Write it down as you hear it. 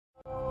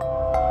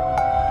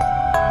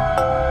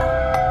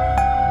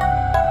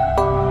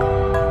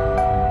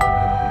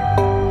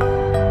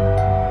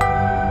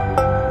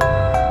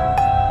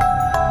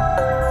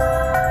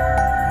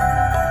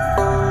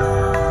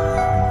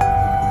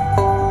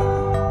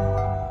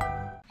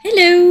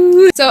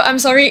So I'm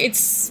sorry,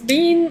 it's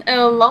been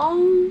a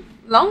long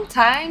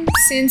time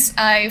since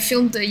I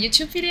filmed the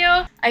YouTube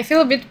video. I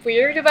feel a bit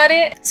weird about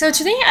it. So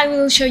today I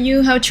will show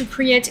you how to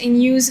create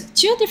and use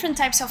two different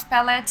types of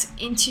palettes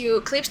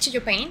into Clip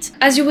Studio Paint.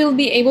 As you will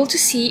be able to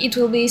see, it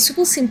will be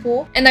super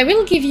simple, and I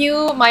will give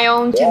you my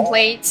own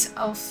template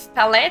of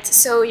palette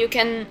so you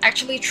can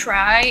actually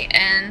try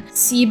and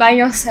see by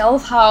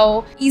yourself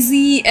how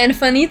easy and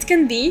fun it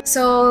can be.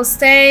 So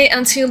stay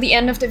until the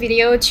end of the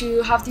video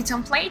to have the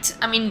template.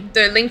 I mean,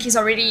 the link is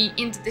already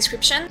in the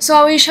description. So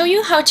I will show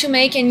you how to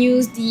make and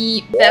use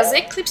the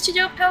basic Clip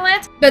Studio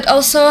palette, but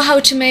also how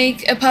to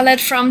make a palette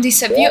from the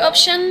subview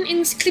option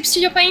in Clip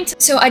Studio Paint.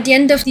 So at the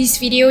end of this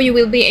video, you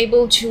will be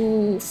able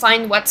to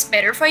find what's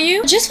better for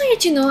you. Just for you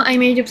to know, I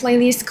made a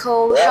playlist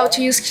called How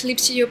to Use Clip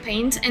Studio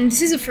Paint, and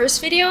this is the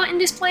first video in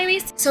this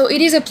playlist. So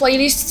it is a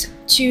playlist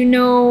to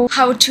know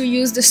how to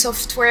use the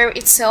software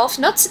itself,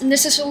 not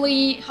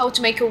necessarily how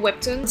to make a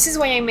webtoon. This is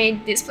why I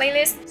made this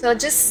playlist, so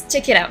just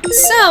check it out.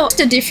 So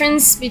the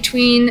difference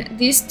between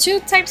these two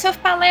types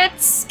of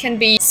palettes can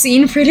be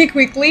seen pretty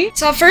quickly.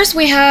 So first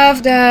we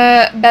have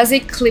the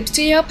basic Clip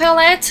Studio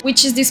palette,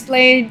 which is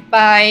displayed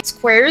by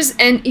squares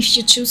and, if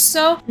you choose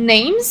so,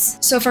 names.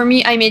 So for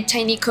me, I made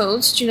tiny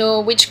codes to know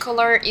which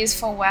color is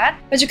for what,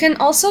 but you can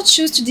also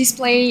choose to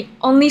display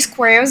only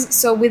squares,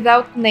 so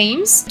without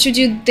names. To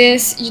do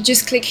this, you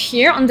just click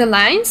here on the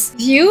lines,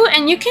 view,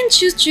 and you can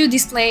choose to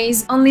display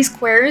only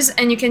squares,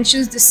 and you can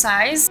choose the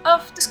size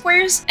of the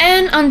squares.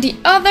 And on the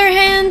other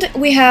hand,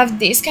 we have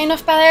this kind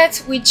of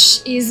palette,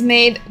 which is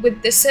made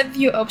with the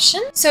subview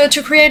option. So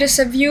to create a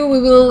subview,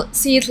 we will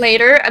see it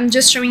later. I'm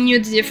just showing you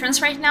the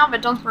difference right now,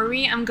 but don't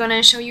worry, I'm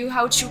gonna show you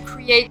how to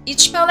create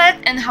each palette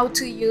and how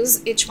to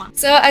use each one.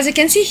 So as you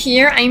can see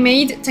here, I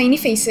made tiny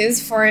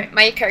faces for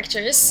my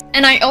characters,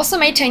 and I also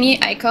made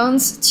tiny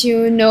icons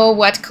to know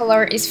what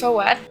color is for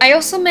what. I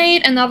also made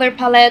another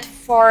palette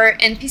for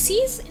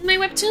NPCs in my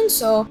webtoon,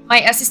 so my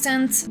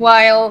assistant,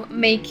 while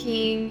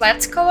making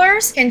flat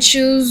colors, can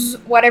choose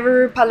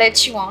whatever palette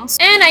she wants.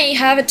 And I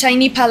have a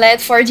tiny palette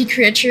for the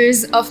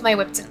creators of my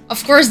webtoon.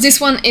 Of course,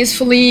 this one is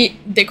fully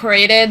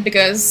decorated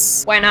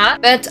because why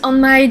not? But on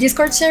my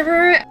Discord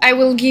server, I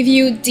will give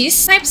you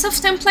these types of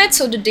templates,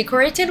 so the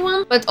decorated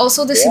one, but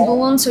also the simple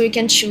one, so you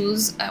can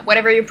choose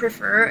whatever you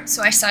prefer.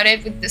 So I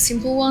started with the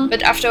simple one,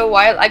 but after a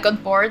while I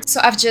got bored,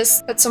 so I've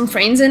just put some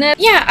frames in it.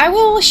 Yeah, I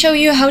will show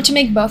you how to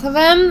make both of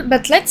them,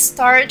 but let's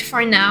start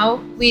for now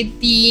with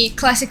the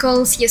classical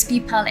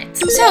CSP palette.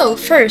 So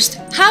first,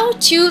 how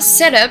to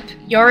set up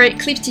your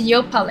Clip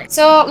Studio palette.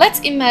 So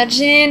let's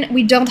imagine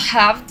we don't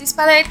have this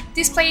palette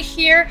displayed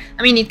here.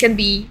 I mean, it can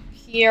be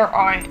here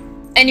or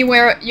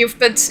anywhere you've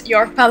put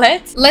your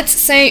palette. Let's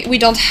say we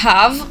don't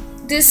have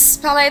this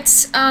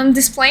palette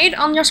displayed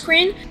on your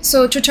screen.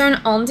 So to turn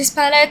on this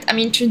palette, I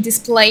mean to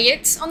display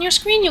it on your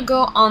screen, you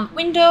go on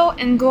Window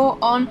and go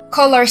on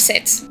Color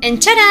Set. And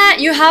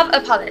ta-da! You have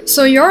a palette.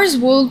 So yours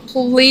will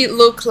probably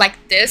look like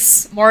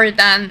this more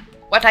than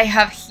what I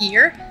have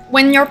here.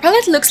 When your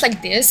palette looks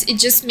like this, it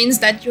just means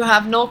that you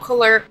have no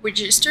color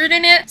registered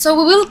in it. So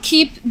we will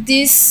keep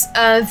this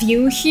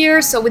view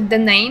here, so with the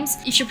names.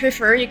 If you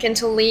prefer, you can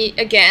totally,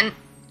 again,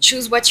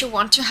 choose what you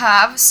want to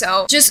have,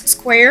 so just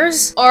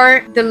squares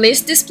or the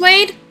list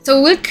displayed. So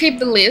we'll keep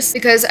the list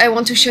because I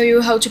want to show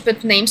you how to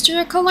put names to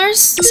your colors.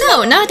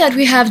 So now that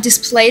we have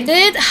displayed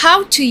it,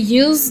 how to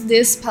use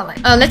this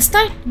palette. Let's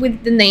start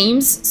with the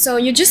names. So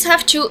you just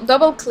have to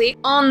double click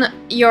on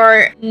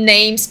your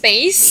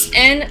namespace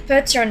and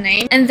put your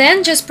name, and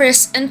then just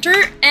press enter,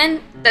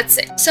 and that's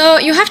it. So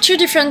you have two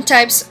different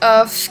types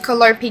of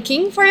color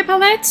picking for your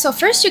palette. So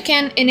first you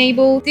can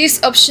enable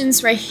these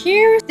options right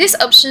here. These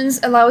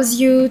options allows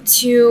you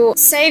to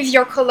save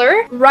your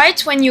color right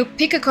when you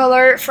pick a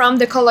color from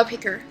the color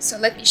picker. So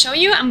let me show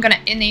you. I'm gonna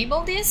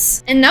enable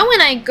this. And now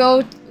when I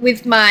go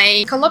with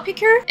my color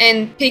picker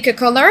and pick a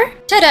color,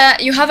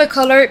 ta-da, you have a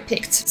color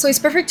picked. So it's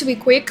perfect to be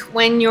quick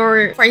when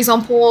you're, for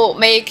example,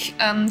 make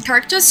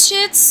characters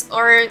sheets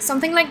or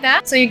something like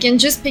that. So you can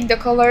just pick the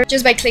color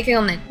just by clicking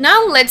on it.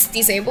 Now let's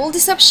disable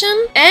this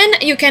option,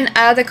 and you can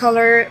add a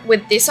color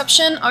with this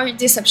option or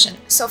this option.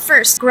 So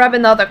first, grab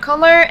another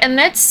color, and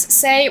let's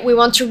say we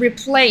want to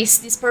replace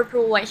this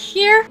purple right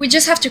here. We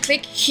just have to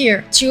click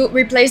here to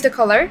replace the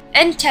color,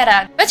 and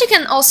ta-da. But you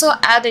can also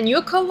add a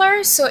new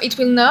color, so it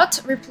will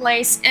not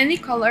replace any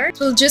color, it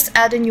will just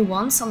add a new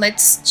one. So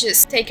let's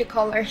just take a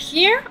color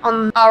here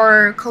on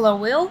our color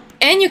wheel,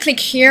 and you click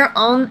here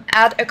on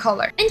add a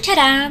color, and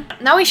ta-da!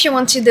 Now if you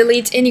want to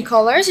delete any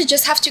colors, you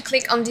just have to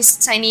click on this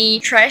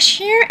tiny trash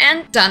here,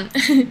 and done.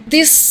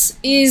 This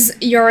is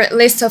your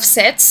list of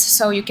sets,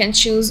 so you can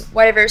choose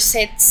whatever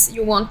sets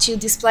you want to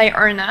display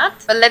or not,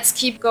 but let's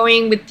keep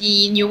going with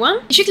the new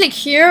one. If you click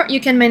here, you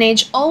can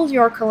manage all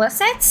your color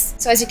sets.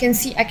 So as you can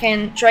see, I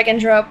can drag and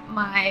drop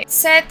my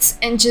set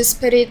and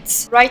just put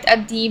it right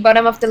at the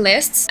bottom of the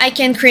list. I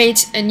can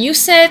create a new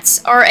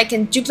set, or I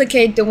can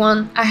duplicate the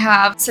one I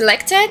have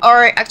selected, or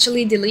are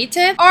actually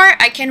deleted, or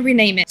I can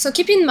rename it. So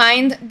keep in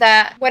mind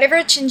that whatever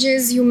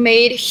changes you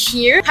made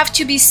here have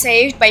to be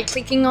saved by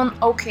clicking on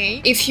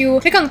OK. If you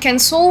click on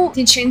cancel,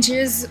 the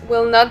changes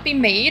will not be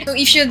made. So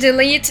if you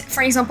delete,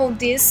 for example,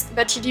 this,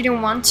 but you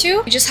didn't want to,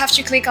 you just have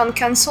to click on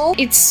cancel.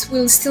 It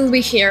will still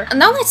be here. And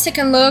now let's take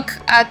a look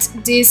at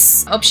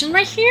this option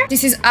right here.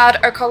 This is add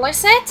a color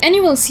set, and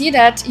you will see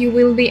that you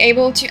will be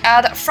able to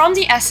add from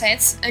the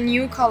assets a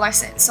new color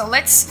set. So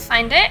let's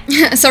find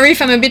it. Sorry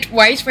if I'm a bit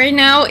white right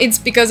now, it's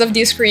because of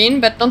the screen,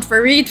 but don't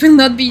worry, it will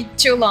not be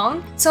too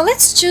long. So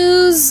let's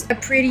choose a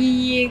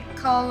pretty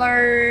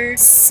color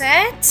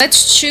set.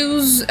 Let's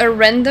choose a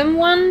random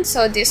one,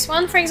 so this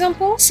one for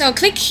example. So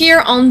click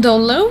here on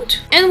download,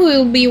 and we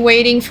will be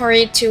waiting for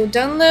it to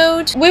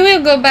download. We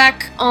will go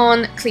back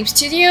on Clip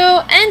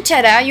Studio, and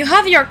ta-da, you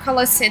have your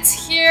color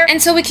sets here.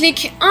 And so we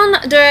click on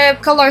the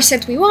color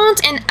set we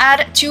want and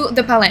add to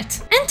the palette.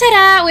 And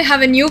ta-da, we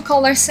have a new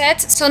color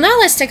set. So now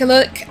let's take a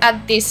look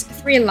at these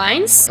 3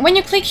 lines. When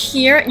you click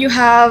here, you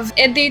have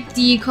edit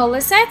the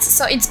color set.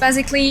 So it's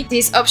basically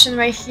this option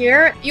right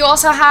here. You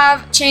also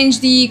have change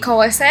the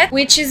color set,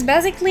 which is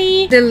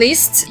basically the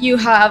list you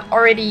have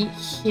already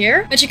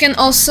here, but you can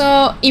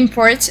also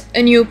import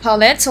a new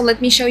palette. So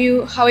let me show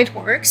you how it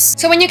works.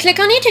 So when you click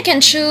on it, you can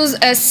choose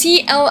a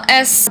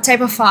CLS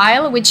type of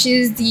file, which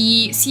is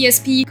the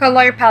CSP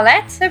color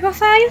palette type of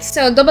file.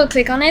 So double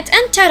click on it,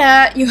 and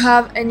ta-da, you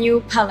have a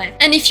new palette.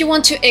 And if you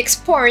want to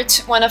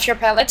export one of your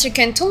palettes, you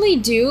can totally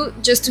do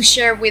just to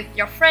share with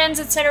your friends,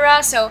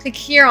 etc. So click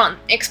here on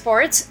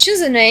export,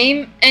 choose a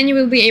name, and you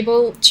will be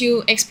able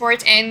to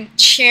export and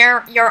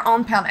share your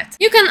own palette.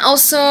 You can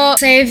also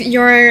save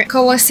your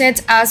color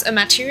set as a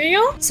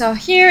material. So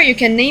here you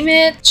can name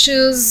it,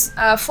 choose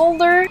a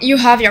folder, you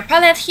have your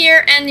palette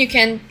here, and you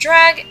can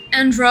drag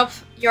and drop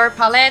your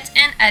palette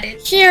and add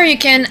it. Here you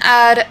can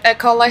add a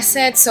color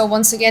set, so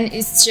once again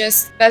it's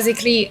just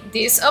basically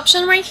this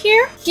option right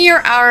here. Here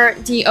are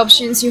the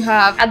options you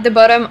have at the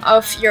bottom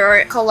of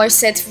your color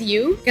set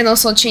view. You can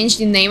also change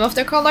the name of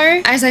the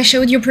color. As I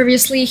showed you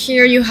previously,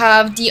 here you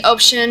have the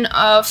option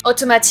of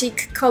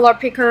automatic color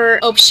picker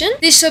option.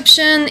 This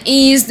option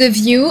is the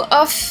view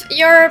of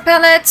your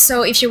palette,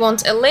 so if you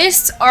want a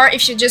list or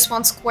if you just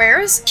want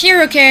squares.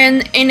 Here you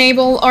can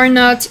enable or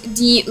not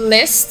the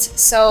list,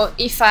 so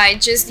if I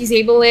just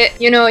disable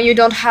it, you know, you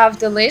don't have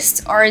the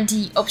list or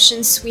the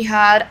options we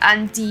had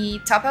at the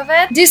top of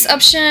it. This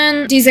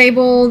option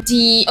disable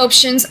the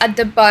options at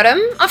the bottom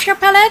of your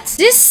palette.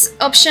 This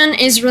option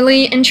is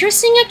really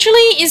interesting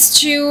actually, is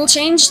to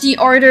change the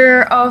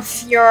order of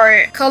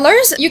your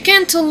colors. You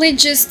can totally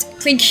just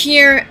click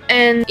here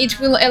and it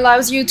will allow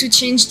you to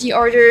change the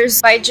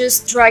orders by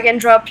just drag and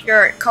drop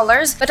your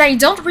colors, but I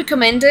don't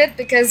recommend it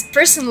because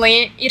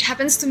personally it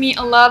happens to me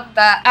a lot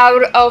that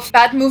out of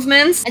bad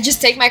movements I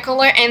just take my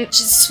color and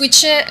just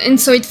switch it, and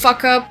so it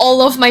fuck up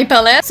all of my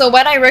palette. So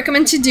what I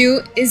recommend to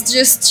do is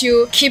just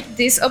to keep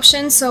this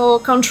option, so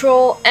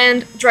control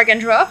and drag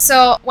and drop.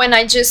 So when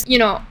I just, you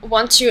know,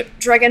 want to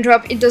drag and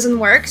drop, it doesn't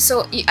work,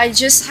 so I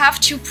just have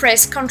to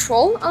press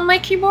control on my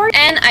keyboard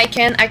and I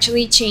can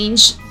actually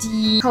change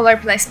the color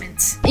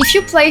placement. If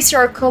you place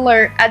your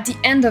color at the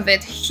end of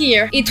it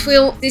here, it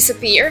will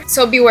disappear,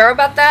 so beware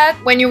about that.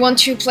 When you want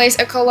to place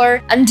a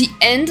color at the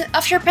end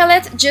of your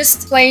palette,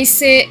 just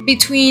place it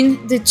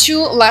between the 2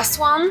 last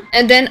one,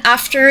 and then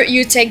after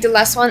you take the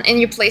last one and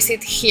you place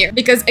it here,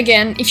 because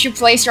again, if you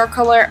place your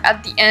color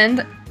at the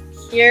end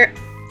here,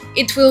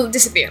 it will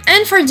disappear.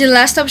 And for the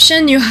last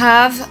option, you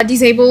have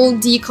disable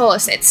the color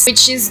sets,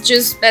 which is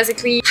just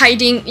basically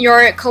hiding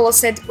your color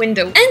set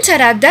window. And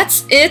ta-da,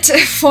 that's it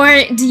for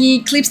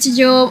the Clip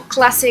Studio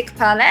Classic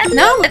palette.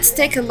 Now let's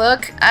take a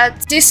look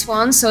at this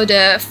one, so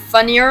the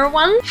funnier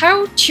one,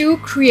 how to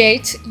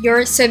create your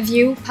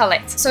subview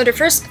palette. So the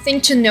first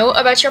thing to know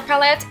about your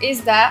palette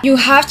is that you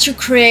have to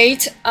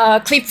create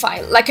a clip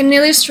file, like an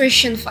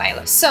illustration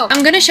file. So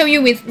I'm gonna show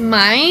you with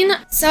mine.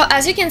 So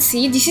as you can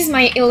see, this is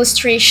my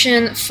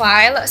illustration file.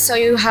 So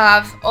you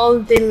have all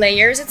the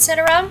layers,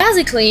 etc.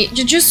 Basically,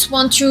 you just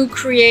want to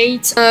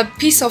create a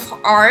piece of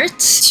art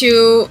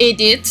to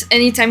edit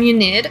anytime you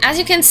need. As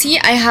you can see,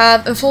 I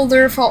have a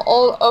folder for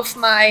all of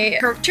my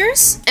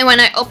characters, and when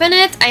I open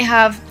it, I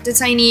have the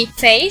tiny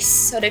face,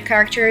 so the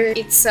character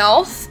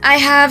itself. I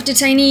have the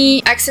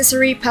tiny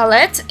accessory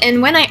palette, and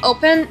when I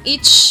open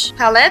each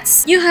palette,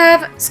 you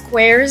have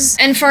squares,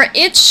 and for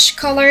each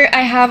color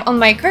I have on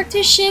my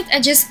character sheet,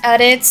 I just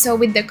add it. So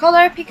with the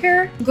color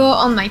picker, go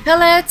on my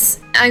palette,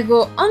 I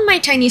go on my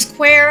tiny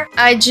square,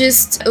 I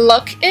just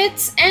lock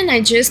it, and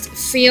I just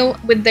fill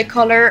with the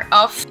color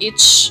of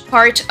each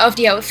part of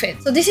the outfit.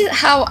 So this is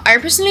how I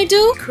personally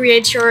do.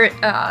 Create your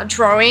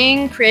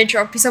drawing, create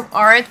your piece of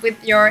art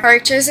with your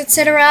characters,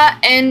 etc.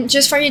 And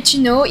just for you to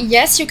know,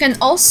 yes, you can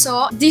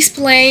also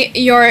display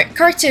your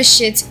character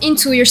sheet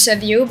into your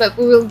subview, but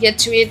we will get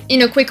to it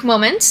in a quick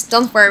moment,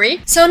 don't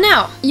worry. So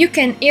now, you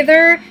can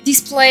either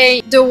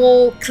display the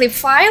whole clip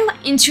file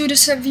into the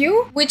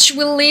subview, which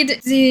will lead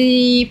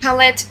the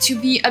palette to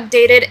be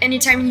updated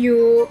anytime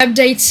you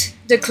update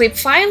the clip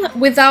file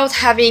without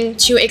having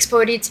to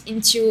export it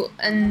into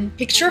a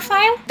picture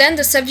file, then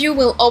the subview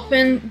will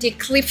open the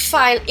clip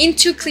file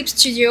into Clip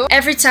Studio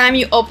every time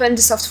you open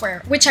the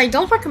software, which I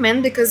don't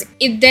recommend because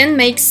it then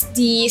makes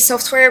the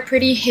software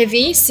pretty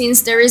heavy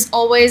since there is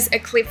always a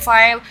clip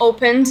file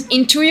opened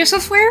into your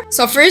software.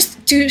 So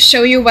first, to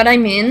show you what I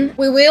mean,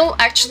 we will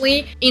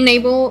actually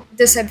enable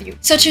the subview.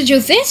 So to do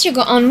this, you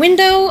go on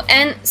Window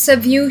and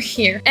Subview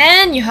here,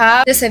 and you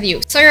have the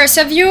subview. So your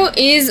subview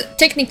is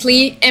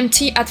technically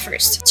empty at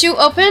first. To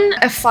open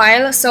a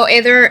file, so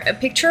either a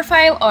picture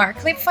file or a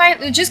clip file,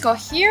 you just go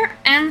here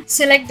and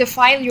select the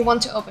file you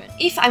want to open.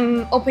 If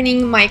I'm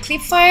opening my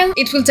clip file,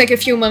 it will take a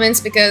few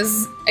moments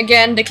because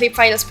again, the clip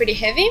file is pretty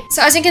heavy.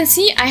 So as you can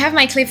see, I have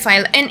my clip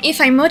file, and if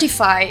I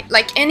modify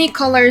like any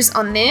colors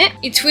on it,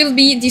 it will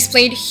be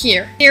displayed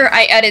here. Here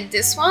I added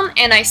this one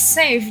and I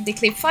saved the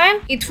clip file.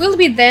 It will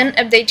be then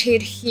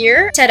updated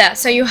here. Ta-da!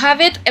 So you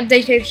have it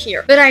updated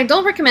here. But I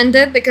don't recommend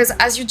it because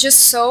as you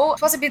just saw,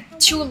 it was a bit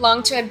too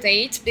long to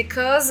update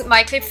because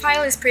my clip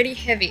file is pretty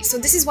heavy. So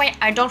this is why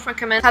I don't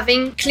recommend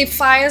having clip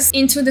files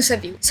into the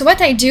subview. So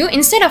what I do,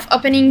 instead of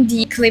opening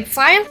the clip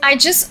file, I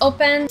just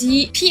open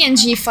the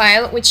PNG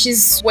file, which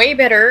is way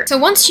better. So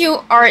once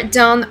you are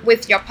done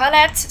with your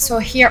palette, so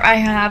here I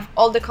have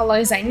all the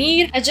colors I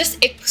need, I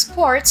just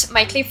export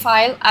my clip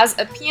file as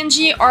a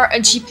PNG or a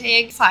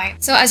JPEG file.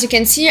 So as you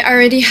can see, I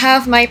already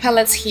have my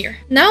palettes here.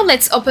 Now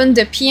let's open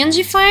the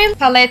PNG file,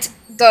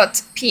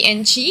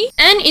 palette.png,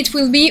 and it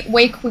will be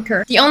way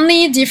quicker. The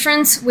only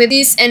difference with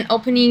this and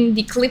opening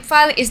the clip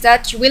file is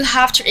that you will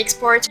have to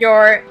export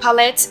your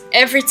palette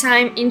every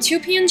time into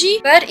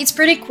PNG, but it's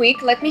pretty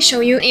quick. Let me show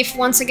you. If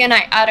once again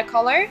I add a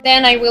color,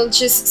 then I will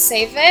just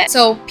save it,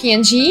 so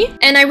PNG,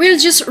 and I will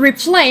just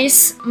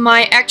replace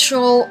my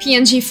actual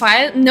PNG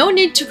file. No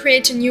need to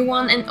create a new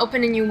one and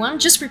open a new one,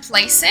 just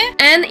replace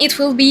it and it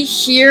will be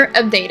here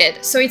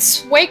updated. So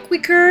it's way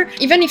quicker.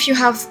 Even if you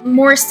have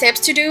more steps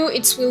to do,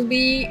 it will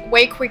be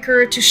way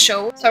quicker to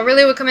show. So I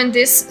really recommend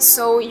this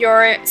so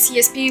your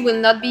CSP will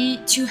not be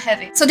too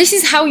heavy. So this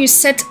is how you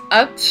set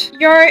up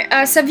your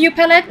subview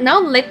palette. Now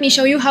let me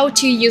show you how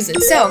to use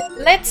it. So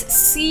let's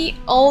see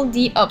all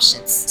the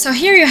options. So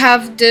here you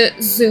have the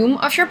zoom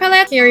of your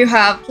palette. Here you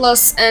have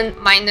plus and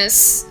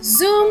minus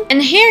zoom,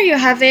 and here you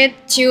have it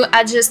to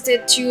adjust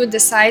it to the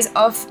size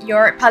of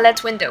your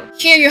palette window.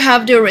 Here you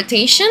have the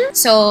rotation,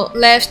 so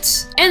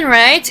left and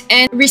right,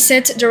 and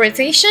reset the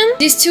rotation.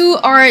 These two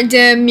are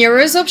the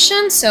mirrors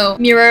option, so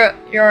mirror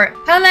your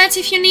palette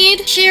if you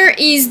need. Here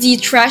is the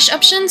trash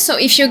option, so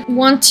if you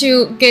want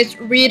to get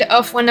rid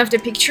of one of the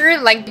picture,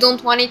 like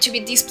don't want it to be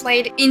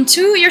displayed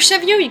into your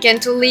subview, you can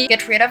totally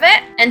get rid of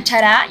it, and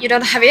ta-da, you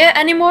don't have it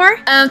anymore.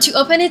 To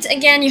open it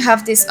again, you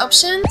have this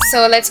option.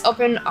 So let's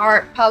open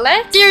our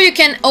palette. Here you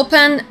can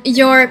open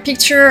your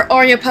picture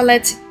or your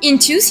palette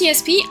into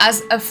CSP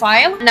as a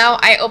file. Now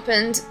I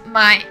opened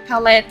my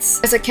palette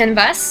as a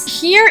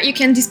canvas. Here you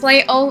can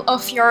display all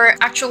of your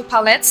actual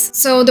palettes,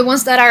 so the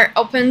ones that are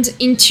opened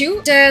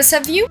into the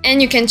subview,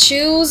 and you can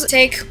choose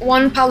take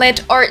one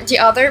palette or the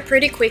other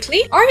pretty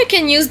quickly, or you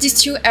can use these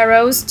two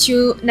arrows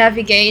to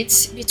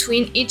navigate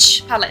between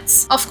each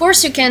palettes. Of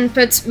course, you can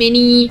put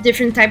many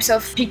different types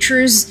of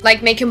pictures,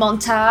 like make a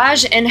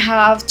montage and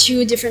have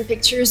two different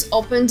pictures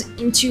opened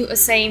into a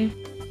same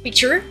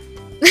picture.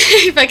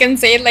 If I can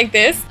say it like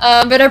this,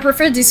 but I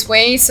prefer this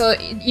way, so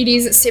it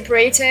is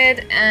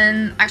separated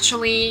and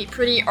actually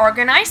pretty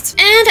organized.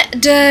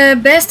 And the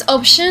best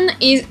option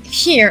is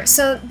here.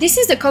 So this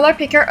is the color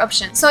picker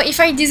option. So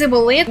if I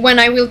disable it, when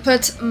I will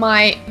put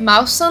my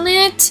mouse on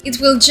it, it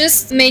will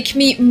just make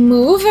me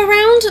move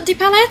around the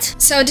palette.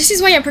 So this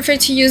is why I prefer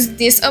to use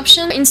this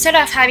option. Instead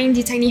of having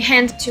the tiny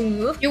hand to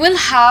move, you will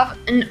have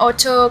an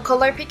auto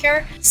color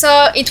picker,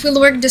 so it will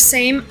work the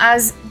same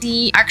as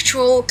the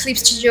actual Clip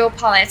Studio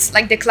palettes,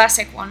 like the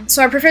classic one.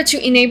 So I prefer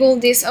to enable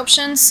this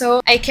option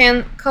so I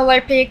can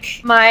color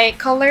pick my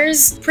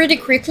colors pretty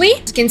quickly.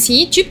 As you can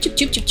see, choop, choop,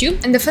 choop, choop,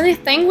 choop. And the funny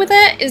thing with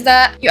it is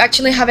that you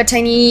actually have a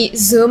tiny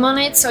zoom on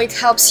it, so it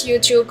helps you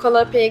to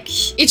color pick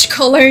each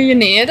color you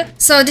need.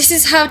 So this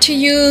is how to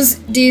use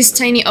these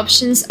tiny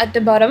options at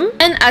the bottom.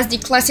 And as the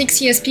classic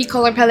CSP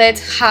color palette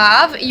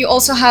have, you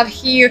also have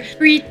here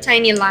 3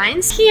 tiny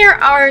lines. Here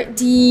are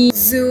the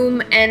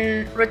zoom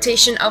and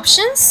rotation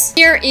options.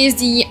 Here is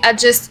the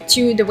adjust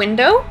to the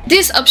window.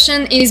 This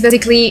option is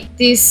basically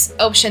this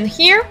option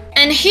here.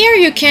 And here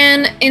you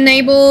can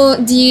enable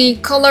the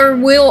color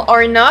wheel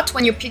or not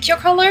when you pick your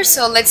color.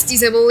 So let's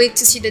disable it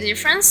to see the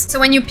difference. So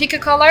when you pick a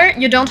color,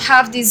 you don't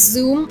have this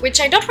zoom,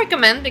 which I don't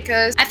recommend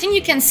because I think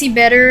you can see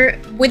better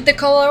with the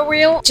color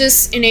wheel.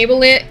 Just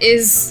enable it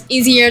is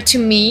easier to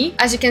me.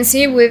 As you can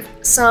see, with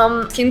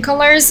some skin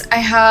colors, I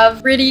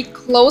have really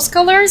close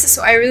colors,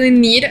 so I really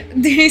need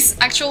this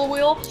actual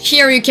wheel.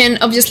 Here you can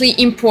obviously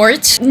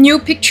import new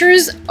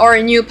pictures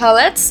or new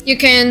palettes. You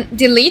can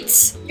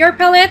delete your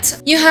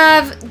palette. You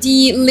have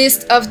the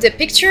list of the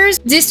pictures.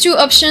 These two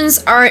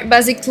options are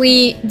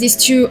basically these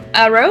two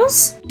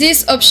arrows.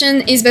 This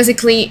option is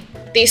basically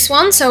this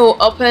one, so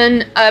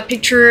open a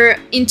picture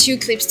into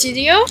Clip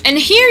Studio, and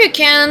here you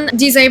can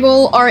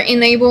disable or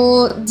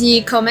enable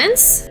the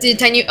comments, the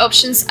tiny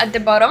options at the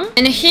bottom,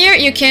 and here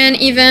you can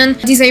even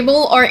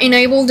disable or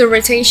enable the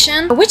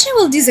rotation, which I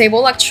will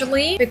disable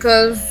actually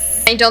because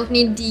I don't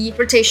need the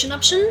rotation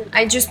option.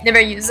 I just never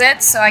use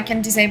it, so I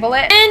can disable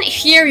it. And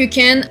here you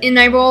can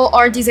enable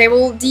or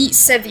disable the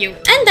save view.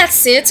 And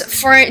that's it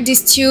for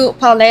these two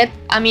palettes.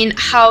 I mean,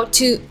 how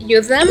to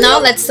use them. Now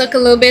let's talk a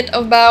little bit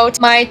about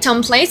my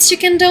templates you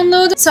can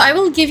download. So I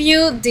will give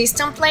you these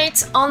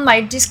templates on my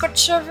Discord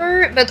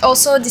server, but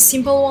also the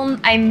simple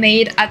one I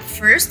made at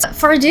first.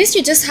 For this,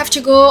 you just have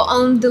to go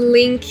on the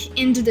link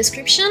in the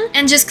description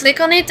and just click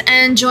on it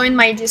and join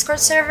my Discord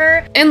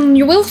server. And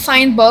you will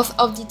find both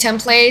of the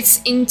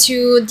templates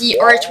into the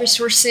art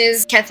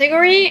resources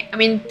category, I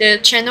mean the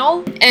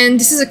channel. And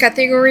this is a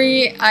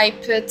category I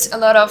put a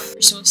lot of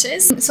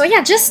resources. So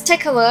yeah, just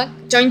take a look,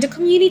 join the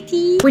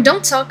community. We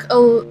don't talk a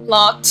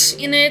lot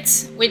in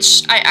it,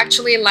 which I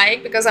actually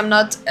like because I'm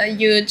not a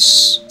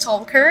huge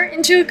talker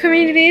into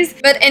communities.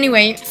 But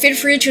anyway, feel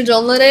free to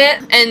download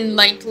it and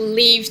like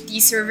leave the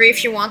server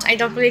if you want. I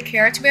don't really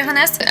care, to be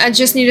honest. I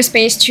just need a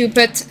space to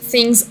put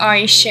things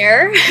I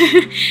share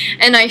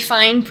and I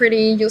find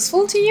pretty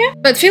useful to you.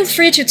 But feel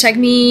free to tag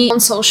me on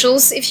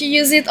socials if you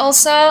use it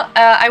also.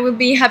 I will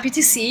be happy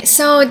to see.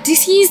 So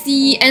this is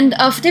the end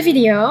of the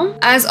video.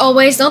 As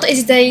always, don't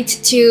hesitate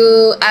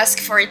to ask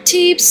for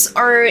tips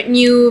or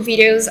new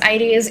videos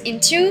ideas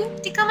into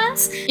the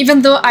comments,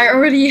 even though I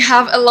already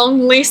have a long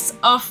list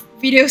of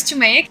videos to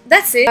make.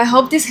 That's it. I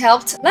hope this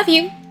helped. Love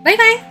you. Bye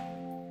bye.